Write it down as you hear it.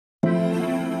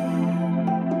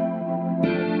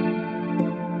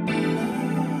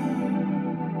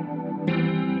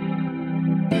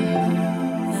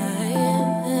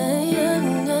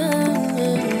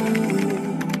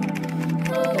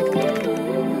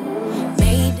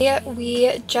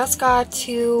We just got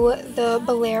to the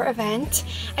Bollare event.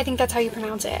 I think that's how you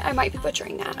pronounce it. I might be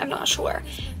butchering that, I'm not sure.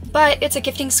 But it's a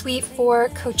gifting suite for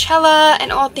Coachella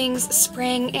and all things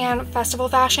spring and festival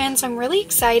fashion, so I'm really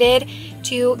excited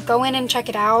to go in and check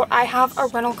it out. I have a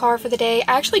rental car for the day.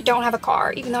 I actually don't have a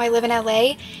car, even though I live in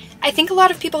LA. I think a lot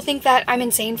of people think that I'm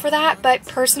insane for that, but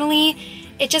personally,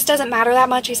 it just doesn't matter that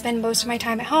much. I spend most of my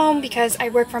time at home because I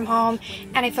work from home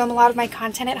and I film a lot of my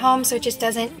content at home, so it just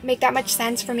doesn't make that much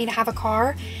sense for me to have a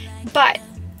car. But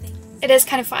it is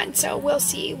kind of fun, so we'll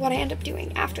see what I end up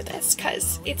doing after this,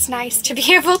 because it's nice to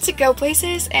be able to go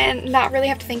places and not really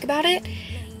have to think about it,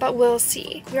 but we'll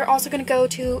see. We're also going to go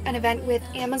to an event with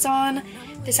Amazon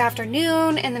this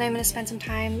afternoon, and then I'm going to spend some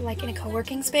time like in a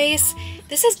co-working space.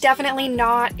 This is definitely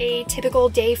not a typical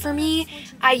day for me.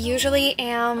 I usually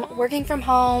am working from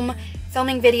home,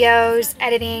 filming videos,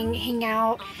 editing, hanging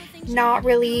out, not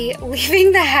really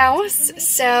leaving the house,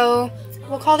 so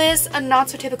we'll call this a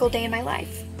not so typical day in my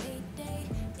life.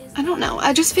 I don't know,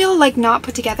 I just feel like not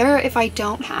put together if I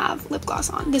don't have lip gloss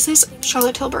on. This is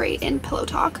Charlotte Tilbury in Pillow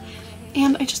Talk,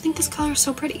 and I just think this color is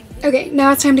so pretty. Okay,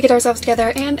 now it's time to get ourselves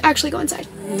together and actually go inside.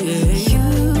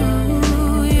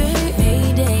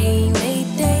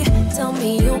 Tell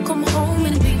me you'll come home,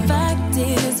 and the fact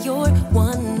is you're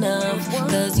one of,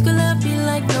 cause you can love me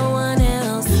like no one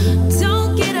else.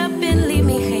 Don't get up and leave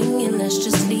me hanging, let's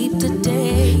just leave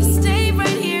today. Stay right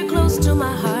here close to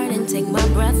my heart and take my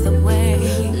breath away.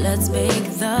 Let's make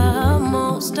the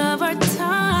most of our time,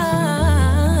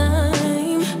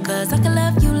 cause I can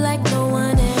love you like no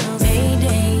one else.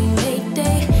 Mayday,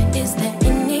 mayday, is there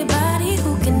anybody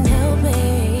who can help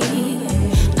me?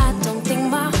 I don't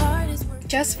think my heart is...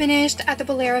 Just finished at the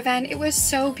Bollare event. It was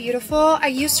so beautiful. I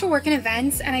used to work in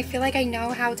events and I feel like I know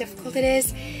how difficult it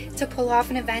is to pull off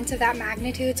an event of that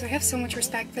magnitude, so I have so much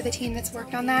respect for the team that's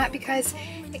worked on that, because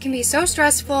it can be so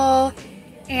stressful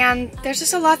and there's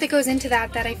just a lot that goes into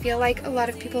that I feel like a lot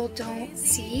of people don't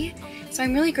see. So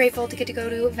I'm really grateful to get to go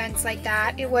to events like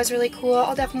that. It was really cool.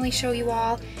 I'll definitely show you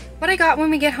all what I got when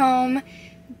we get home.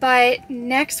 But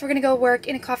next we're gonna go work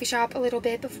in a coffee shop a little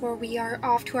bit before we are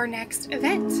off to our next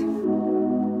event.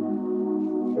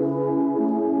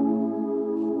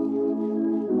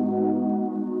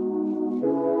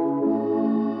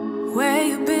 Where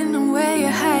you been and where you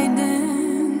hiding?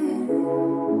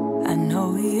 I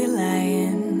know you're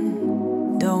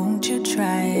lying. Don't you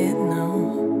try it,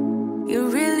 no. You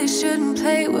really shouldn't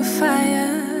play with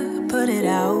fire. Put it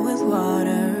out with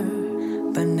water,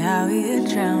 but now you're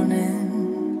drowning.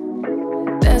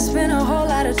 There's been a whole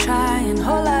lot of trying,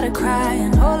 whole lot of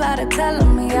crying, whole lot of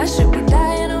telling me I should be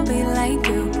dying or be like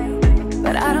you,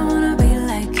 but I don't wanna be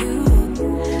like you.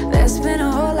 There's been a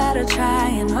whole lot of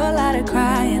trying, whole lot of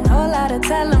crying, whole lot of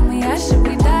telling me I should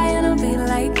be dying or be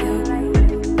like you,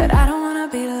 but I don't wanna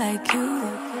be like you.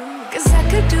 Cause I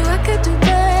could do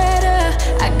better.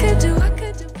 I could do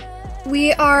better.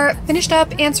 We are finished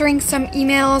up answering some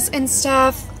emails and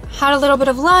stuff, had a little bit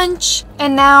of lunch,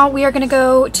 and now we are gonna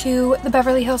go to the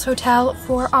Beverly Hills Hotel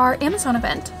for our Amazon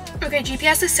event. Okay,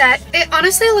 GPS is set. It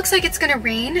honestly looks like it's gonna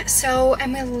rain, so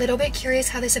I'm a little bit curious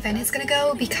how this event is gonna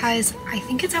go because I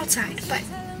think it's outside, but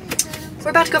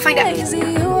we're about to go find out.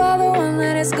 You are the one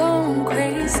that is going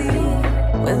crazy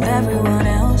with everyone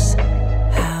else.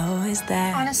 How is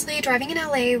that? Honestly, driving in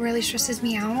LA really stresses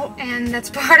me out, and that's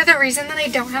part of the reason that I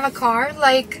don't have a car.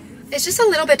 Like, it's just a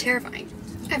little bit terrifying.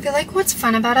 I feel like what's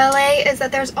fun about LA is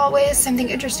that there's always something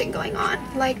interesting going on.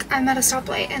 Like, I'm at a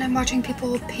stoplight and I'm watching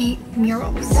people paint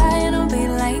murals.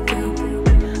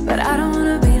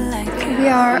 We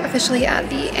are officially at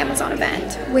the Amazon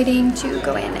event, waiting to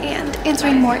go in and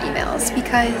answering more emails,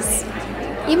 because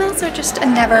emails are just a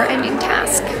never-ending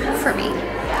task for me.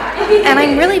 And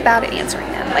I'm really bad at answering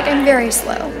them. Like, I'm very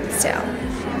slow, so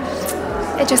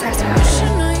it just has to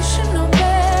happen.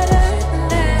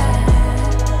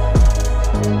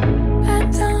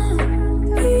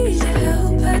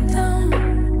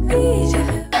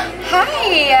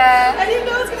 Hi! I didn't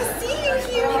know I was going to see you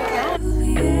here.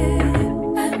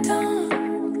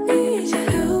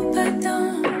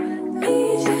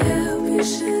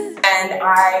 And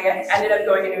I ended up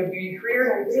going into a beauty career,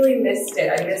 and I really missed it.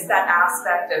 I missed that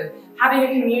aspect of having a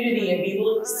community and being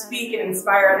able to speak and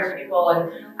inspire other people,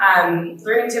 and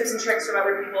learning tips and tricks from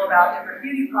other people about different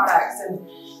beauty products. And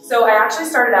so I actually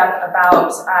started up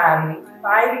about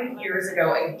 5 years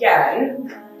ago again.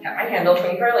 kept my handle,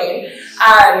 Queen Carlene.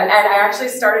 And I actually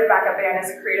started back up again as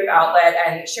a creative outlet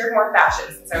and shared more fashion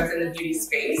since I was in the beauty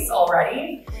space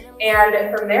already.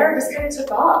 And from there, it just kind of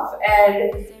took off.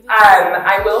 And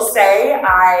I will say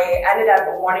I ended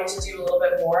up wanting to do a little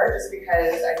bit more just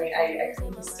because, I mean, I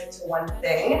couldn't just stick to one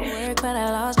thing. Work, but I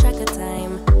lost track of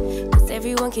time. 'Cause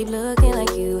everyone keep looking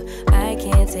like you. I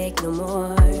can't take no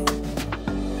more.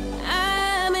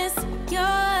 I miss your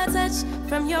touch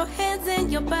from your hands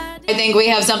and your body. I think we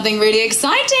have something really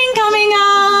exciting coming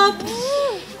up.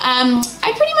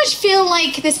 I pretty much feel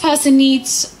like this person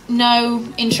needs no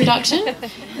introduction.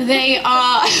 They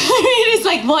are, it's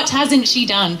like, what hasn't she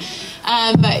done?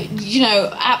 You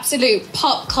know, absolute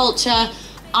pop culture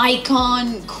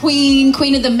icon, queen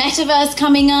of the metaverse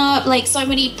coming up, like so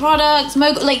many products,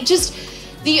 like just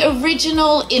the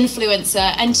original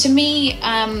influencer. And to me,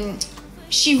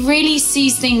 she really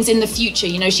sees things in the future.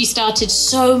 You know, she started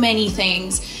so many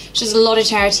things. She does a lot of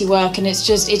charity work, and it's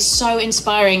so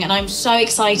inspiring, and I'm so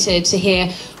excited to hear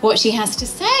what she has to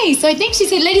say. So I think she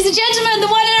said, ladies and gentlemen, the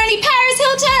one and only Paris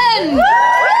Hilton!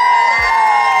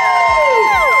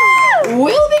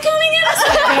 Will be coming in a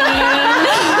second.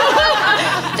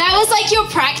 That was like your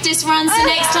practice run, so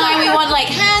next time we want like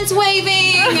hands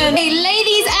waving. And hey,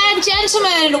 ladies and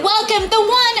gentlemen, welcome the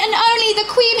one and only, the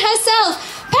queen herself,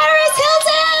 Paris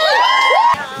Hilton!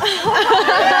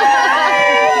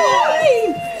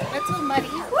 That's so muddy.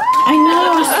 I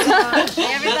know.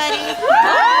 Hey, everybody.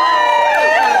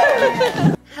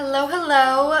 Hello, hello.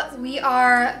 We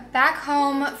are back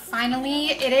home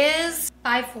finally. It is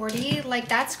 5:40. Like,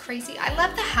 that's crazy. I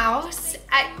left the house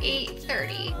at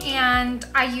 8:30, and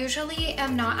I usually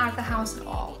am not out of the house at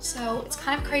all. So it's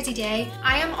kind of a crazy day.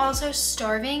 I am also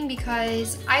starving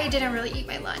because I didn't really eat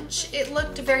my lunch. It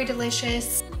looked very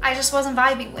delicious. I just wasn't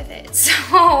vibing with it. So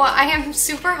I am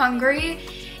super hungry,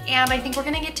 and I think we're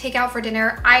gonna get takeout for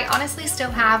dinner. I honestly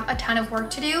still have a ton of work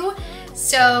to do.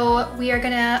 So we are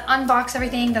gonna unbox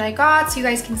everything that I got so you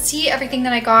guys can see everything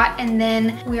that I got, and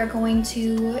then we are going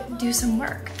to do some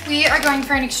work. We are going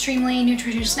for an extremely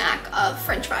nutritious snack of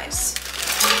French fries.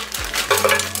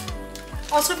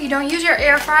 Also, if you don't use your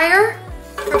air fryer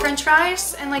for French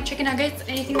fries and like chicken nuggets,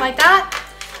 anything like that,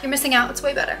 you're missing out. It's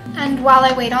way better. And while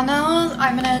I wait on those,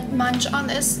 I'm gonna munch on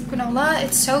this granola.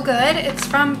 It's so good. It's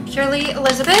from Purely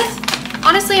Elizabeth.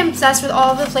 Honestly, I'm obsessed with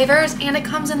all of the flavors, and it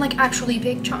comes in like actually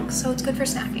big chunks, so it's good for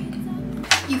snacking.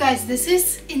 You guys, this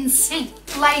is insane.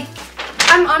 Like,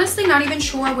 I'm honestly not even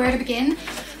sure where to begin,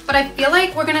 but I feel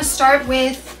like we're gonna start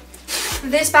with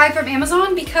this bag from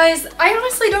Amazon because I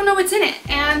honestly don't know what's in it,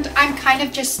 and I'm kind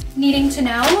of just needing to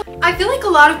know. I feel like a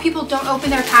lot of people don't open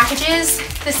their packages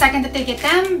the second that they get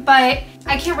them, but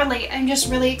I can't relate. I'm just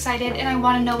really excited, and I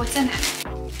want to know what's in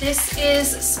it. This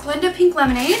is Splenda Pink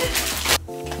Lemonade.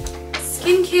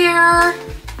 Skincare.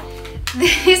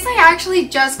 This I actually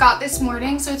just got this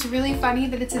morning, so it's really funny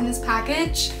that it's in this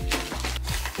package.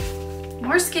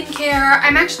 More skincare.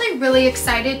 I'm actually really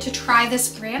excited to try this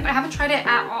brand. I haven't tried it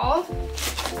at all.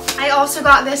 I also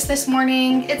got this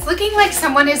morning. It's looking like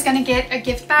someone is gonna get a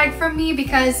gift bag from me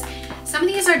because some of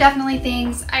these are definitely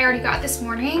things I already got this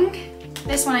morning.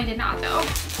 This one I did not though.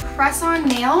 Press-on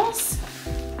nails.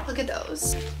 Look at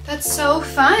those. That's so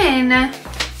fun.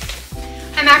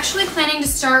 I'm actually planning to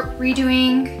start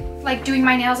redoing, like doing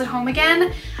my nails at home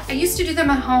again. I used to do them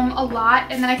at home a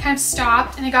lot, and then I kind of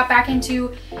stopped and I got back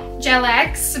into Gel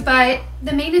X, but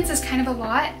the maintenance is kind of a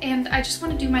lot, and I just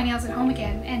want to do my nails at home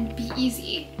again and be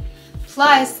easy.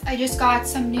 Plus, I just got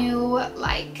some new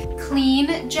like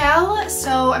clean gel,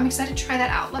 so I'm excited to try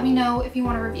that out. Let me know if you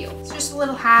want a review. It's just a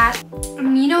little hat.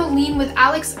 Amino Lean with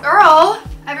Alex Earl,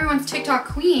 everyone's TikTok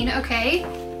queen. Okay,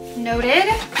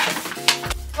 noted.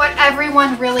 What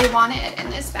everyone really wanted in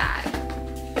this bag.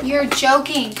 You're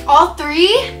joking. All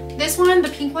three? This one, the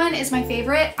pink one, is my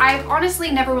favorite. I've honestly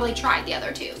never really tried the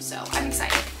other two, so I'm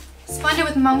excited. Splenda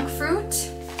with monk fruit.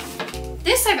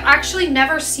 This I've actually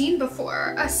never seen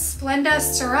before. A Splenda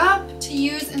syrup to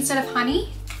use instead of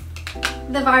honey.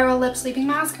 The Viral Lip Sleeping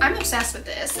Mask. I'm obsessed with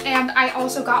this, and I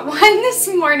also got one this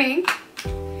morning.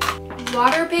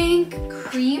 Water Bank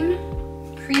Cream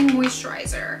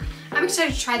Moisturizer. I'm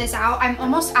excited to try this out. I'm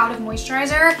almost out of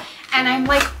moisturizer, and I'm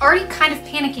like already kind of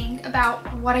panicking about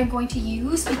what I'm going to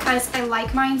use because I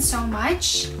like mine so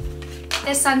much.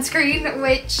 This sunscreen,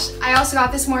 which I also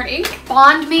got this morning.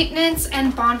 Bond maintenance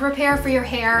and bond repair for your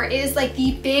hair is like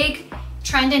the big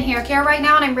trend in hair care right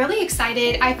now, and I'm really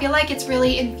excited. I feel like it's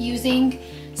really infusing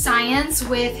science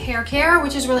with hair care,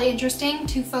 which is really interesting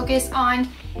to focus on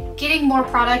getting more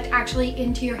product actually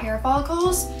into your hair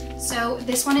follicles. So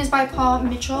this one is by Paul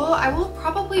Mitchell. I will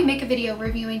probably make a video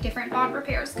reviewing different bond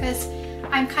repairs because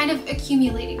I'm kind of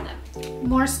accumulating them.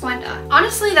 More Splenda.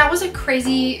 Honestly, that was a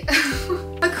crazy,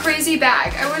 a crazy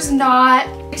bag. I was not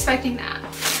expecting that.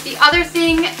 The other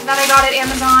thing that I got at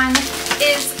Amazon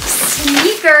is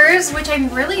sneakers, which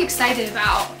I'm really excited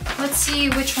about. Let's see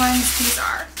which ones these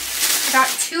are. I got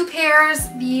 2 pairs,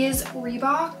 these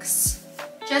Reeboks.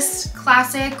 Just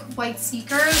classic white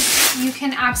sneakers. You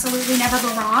can absolutely never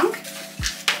go wrong.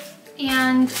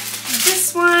 And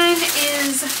this one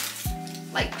is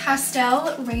like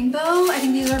pastel rainbow. I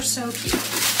think these are so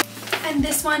cute. And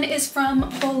this one is from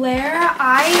Bollare.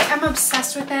 I am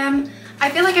obsessed with them. I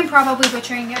feel like I'm probably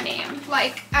butchering their name.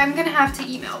 Like, I'm gonna have to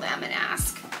email them and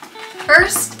ask.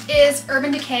 First is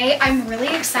Urban Decay. I'm really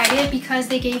excited because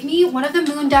they gave me one of the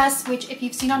moon dusts, which if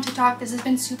you've seen on TikTok, this has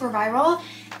been super viral,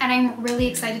 and I'm really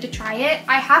excited to try it.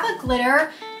 I have a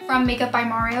glitter from Makeup by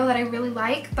Mario that I really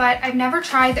like, but I've never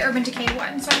tried the Urban Decay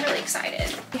one, so I'm really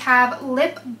excited. We have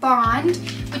Lip Bond,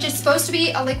 which is supposed to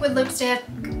be a liquid lipstick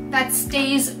that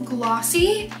stays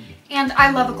glossy, and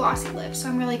I love a glossy lip, so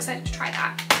I'm really excited to try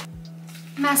that.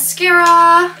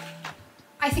 Mascara.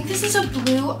 I think this is a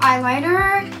blue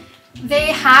eyeliner. They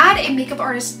had a makeup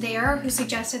artist there who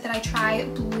suggested that I try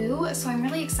blue, so I'm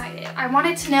really excited. I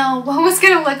wanted to know what was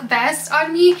gonna look best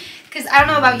on me, because I don't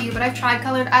know about you, but I've tried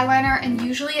colored eyeliner and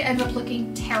usually it ends up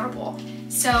looking terrible.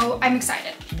 So I'm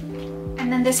excited.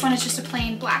 And then this one is just a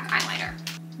plain black eyeliner.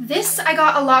 This I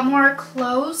got a lot more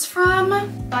clothes from,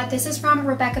 but this is from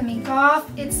Rebecca Minkoff.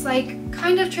 It's like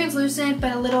kind of translucent,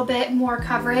 but a little bit more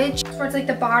coverage towards like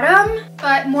the bottom,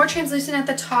 but more translucent at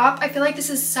the top. I feel like this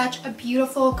is such a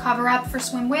beautiful cover up for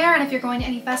swimwear, and if you're going to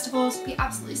any festivals, it'd be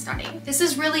absolutely stunning. This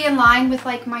is really in line with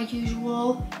like my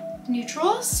usual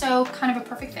neutrals, so kind of a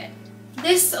perfect fit.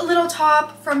 This little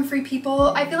top from Free People,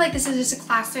 I feel like this is just a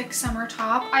classic summer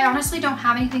top. I honestly don't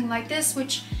have anything like this,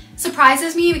 which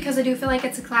surprises me because I do feel like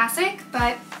it's a classic,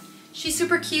 but she's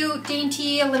super cute,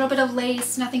 dainty, a little bit of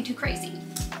lace, nothing too crazy.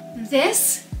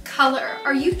 This color,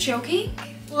 are you joking?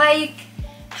 Like,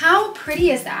 how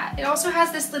pretty is that? It also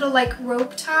has this little like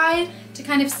rope tie to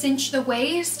kind of cinch the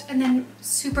waist, and then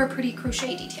super pretty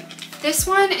crochet detail. This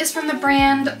one is from the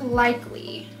brand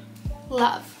Likely.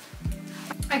 Love.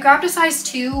 I grabbed a size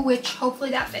 2, which hopefully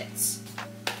that fits.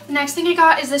 The next thing I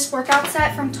got is this workout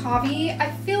set from Tavi. I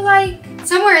feel like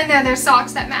somewhere in there there's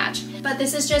socks that match, but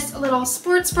this is just a little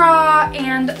sports bra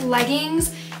and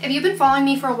leggings. If you've been following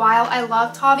me for a while, I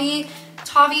love Tavi.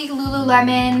 Tavi,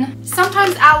 Lululemon,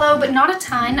 sometimes Aloe, but not a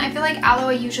ton. I feel like Aloe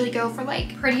I usually go for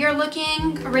like prettier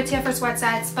looking, Aritzia for sweat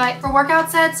sets, but for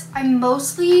workout sets, I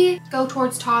mostly go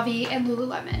towards Tavi and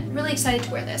Lululemon. Really excited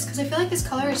to wear this because I feel like this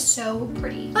color is so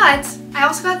pretty. But I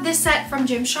also got this set from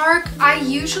Gymshark. I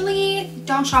usually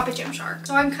don't shop at Gymshark,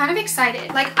 so I'm kind of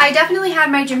excited. Like, I definitely had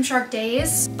my Gymshark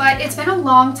days, but it's been a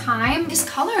long time. This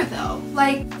color though,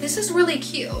 like, this is really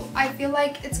cute. I feel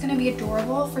like it's gonna be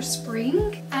adorable for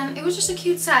spring, and it was just a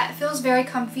cute set. It feels very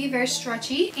comfy, very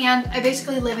stretchy, and I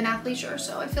basically live in athleisure,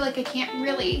 so I feel like I can't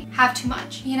really have too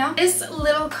much, you know? This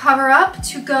little cover up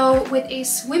to go with a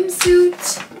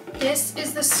swimsuit. This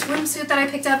is the swimsuit that I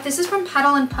picked up. This is from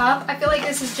Petal and Pup. I feel like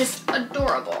this is just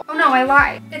adorable. Oh no, I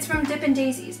lied. It's from Dippin'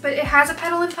 Daisies, but it has a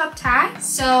Petal and Pup tag,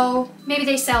 so maybe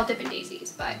they sell Dippin'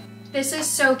 Daisies, but this is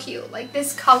so cute. Like,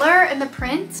 this color and the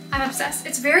print, I'm obsessed.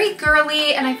 It's very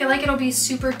girly, and I feel like it'll be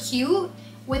super cute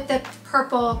with the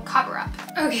purple cover up.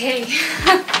 Okay,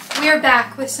 we are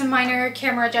back with some minor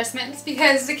camera adjustments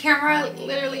because the camera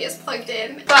literally is plugged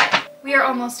in, but we are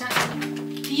almost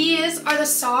done. These are the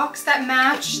socks that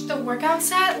match the workout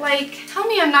set. Like, tell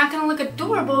me I'm not gonna look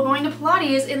adorable going to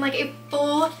Pilates in like a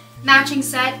full matching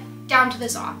set down to the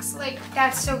socks. Like,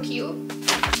 that's so cute.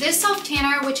 This self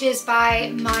tanner, which is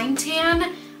by Mind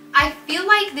Tan, I feel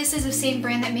like this is the same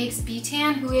brand that makes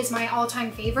B-Tan, who is my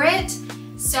all-time favorite.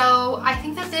 So I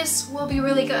think that this will be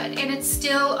really good, and it's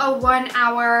still a 1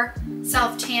 hour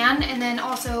self tan and then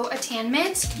also a tan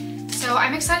mitt. So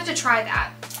I'm excited to try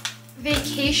that.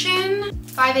 Vacation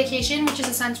by Vacation, which is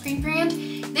a sunscreen brand.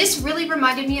 This really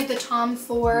reminded me of the Tom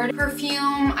Ford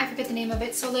perfume. I forget the name of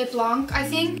it, Soleil Blanc, I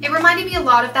think. It reminded me a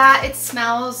lot of that. It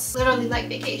smells literally like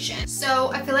vacation.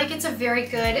 So I feel like it's a very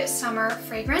good summer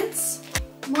fragrance.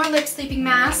 More lip sleeping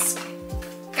mask.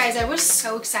 Guys, I was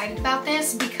so excited about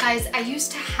this because I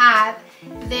used to have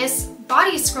this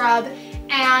body scrub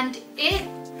and it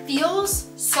feels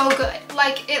so good.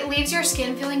 Like, it leaves your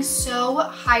skin feeling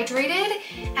so hydrated,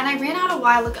 and I ran out a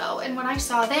while ago, and when I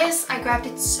saw this, I grabbed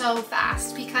it so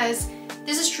fast because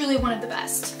this is truly one of the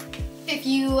best. If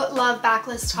you love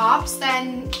backless tops,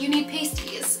 then you need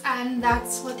pasties, and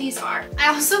that's what these are. I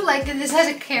also like that this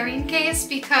has a carrying case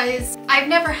because I've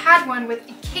never had one with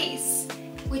a case.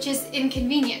 which is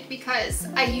inconvenient because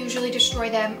I usually destroy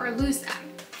them or lose them.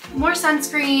 More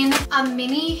sunscreen, a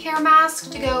mini hair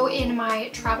mask to go in my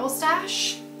travel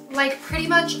stash. Like pretty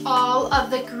much all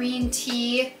of the green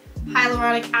tea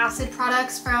hyaluronic acid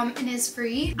products from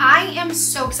Innisfree. I am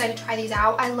so excited to try these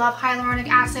out. I love hyaluronic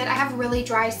acid. I have really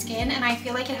dry skin and I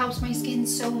feel like it helps my skin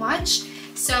so much.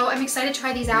 So I'm excited to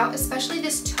try these out, especially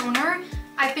this toner.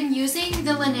 I've been using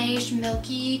the Laneige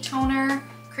Milky Toner,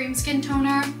 Cream Skin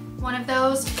Toner, one of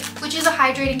those, which is a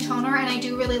hydrating toner and I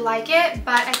do really like it,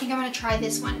 but I think I'm gonna try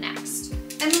this one next.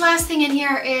 And the last thing in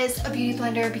here is a beauty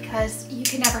blender because you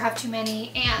can never have too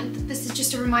many, and this is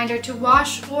just a reminder to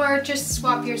wash or just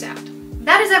swap yours out.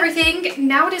 That is everything.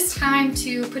 Now it is time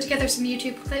to put together some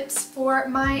YouTube clips for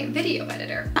my video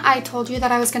editor. I told you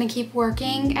that I was gonna keep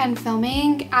working and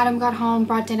filming. Adam got home,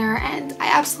 brought dinner, and I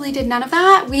absolutely did none of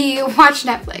that. We watched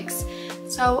Netflix.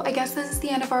 So I guess this is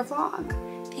the end of our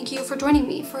vlog. Thank you for joining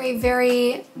me for a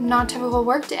very non-typical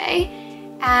work day.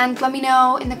 And let me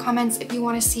know in the comments if you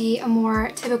want to see a more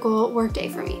typical work day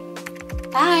for me.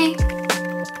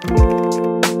 Bye!